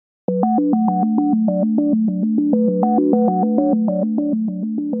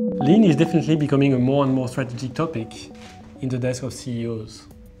Lean is definitely becoming a more and more strategic topic in the desk of CEOs.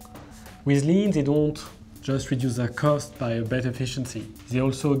 With Lean, they don't just reduce their cost by a better efficiency. They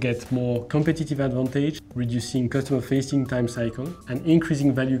also get more competitive advantage, reducing customer-facing time cycle and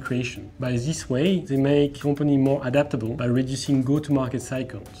increasing value creation. By this way, they make company more adaptable by reducing go-to-market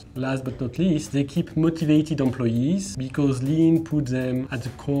cycles. Last but not least, they keep motivated employees because Lean puts them at the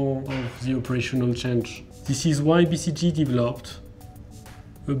core of the operational change. This is why BCG developed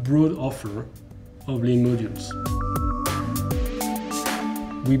a broad offer of Lean modules.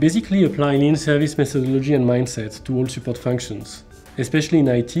 We basically apply Lean service methodology and mindset to all support functions, especially in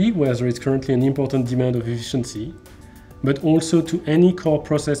IT, where there is currently an important demand of efficiency, but also to any core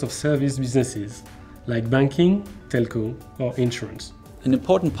process of service businesses, like banking, telco, or insurance. An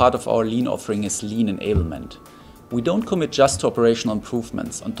important part of our Lean offering is Lean Enablement. We don't commit just to operational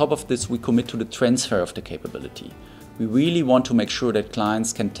improvements. On top of this, we commit to the transfer of the capability. We really want to make sure that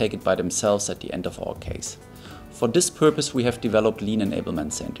clients can take it by themselves at the end of our case. For this purpose, we have developed Lean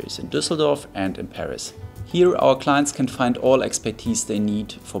Enablement Centers in Düsseldorf and in Paris. Here, our clients can find all expertise they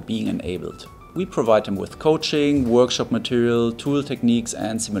need for being enabled. We provide them with coaching, workshop material, tool techniques,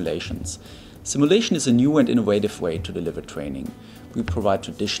 and simulations. Simulation is a new and innovative way to deliver training. We provide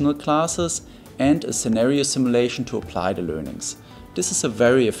traditional classes and a scenario simulation to apply the learnings. This is a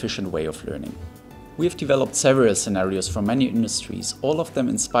very efficient way of learning. We have developed several scenarios from many industries, all of them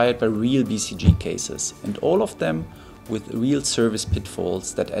inspired by real BCG cases, and all of them with real service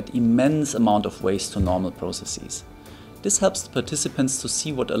pitfalls that add immense amount of waste to normal processes. This helps the participants to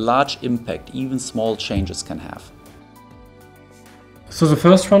see what a large impact even small changes can have. So the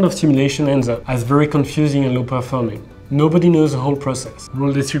first round of simulation ends up as very confusing and low performing. Nobody knows the whole process.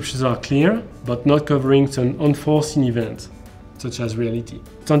 Role descriptions are clear, but not covering some unforeseen event, such as reality.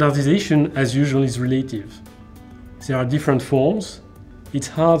 Standardization, as usual, is relative. There are different forms, it's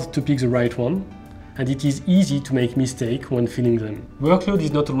hard to pick the right one, and it is easy to make mistakes when filling them. Workload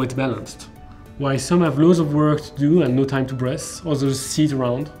is not always balanced. While some have loads of work to do and no time to breathe, others sit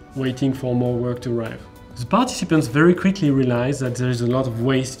around waiting for more work to arrive. The participants very quickly realize that there is a lot of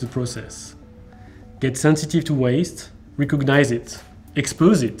waste in the process. Get sensitive to waste, recognize it,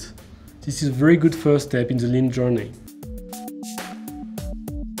 expose it. This is a very good first step in the Lean journey.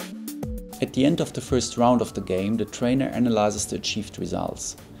 At the end of the first round of the game, the trainer analyzes the achieved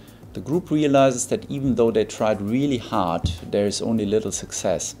results. The group realizes that even though they tried really hard, there is only little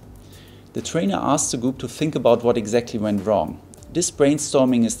success. The trainer asks the group to think about what exactly went wrong. This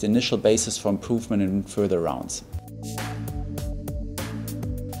brainstorming is the initial basis for improvement in further rounds.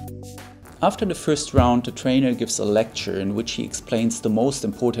 After the first round, the trainer gives a lecture in which he explains the most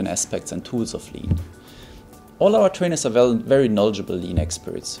important aspects and tools of Lean. All our trainers are very knowledgeable Lean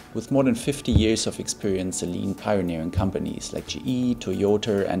experts, with more than 50 years of experience in Lean pioneering companies like GE,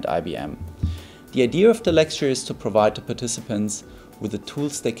 Toyota and IBM. The idea of the lecture is to provide the participants with the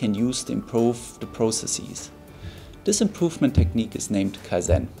tools they can use to improve the processes. This improvement technique is named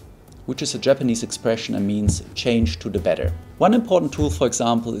Kaizen, which is a Japanese expression and means change to the better. One important tool, for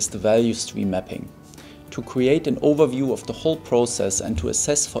example, is the value stream mapping. To create an overview of the whole process and to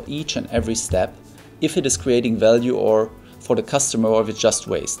assess for each and every step if it is creating value or for the customer or if it's just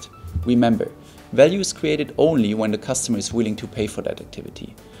waste. Remember, value is created only when the customer is willing to pay for that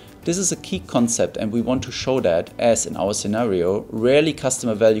activity. This is a key concept and we want to show that, as in our scenario, rarely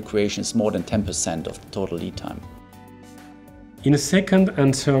customer value creation is more than 10% of the total lead time. In the second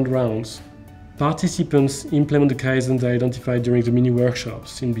and third rounds, participants implement the Kaizens identified during the mini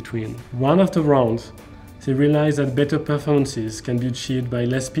workshops in between. One after round, they realize that better performances can be achieved by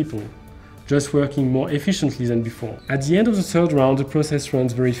less people, just working more efficiently than before. At the end of the third round, the process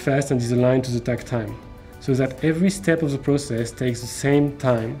runs very fast and is aligned to the takt time, so that every step of the process takes the same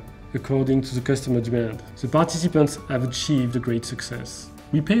time according to the customer demand. The participants have achieved a great success.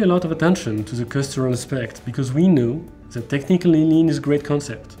 We pay a lot of attention to the customer aspect because we know that technically Lean is a great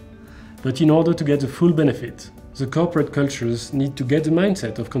concept. But in order to get the full benefit, the corporate cultures need to get the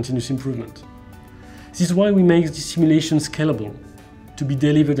mindset of continuous improvement. This is why we make the simulation scalable, to be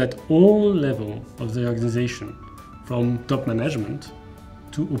delivered at all levels of the organization, from top management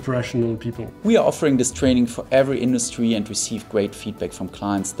to operational people. We are offering this training for every industry and receive great feedback from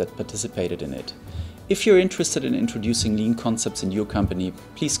clients that participated in it. If you're interested in introducing Lean concepts in your company,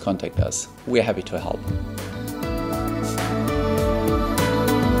 please contact us. We're happy to help.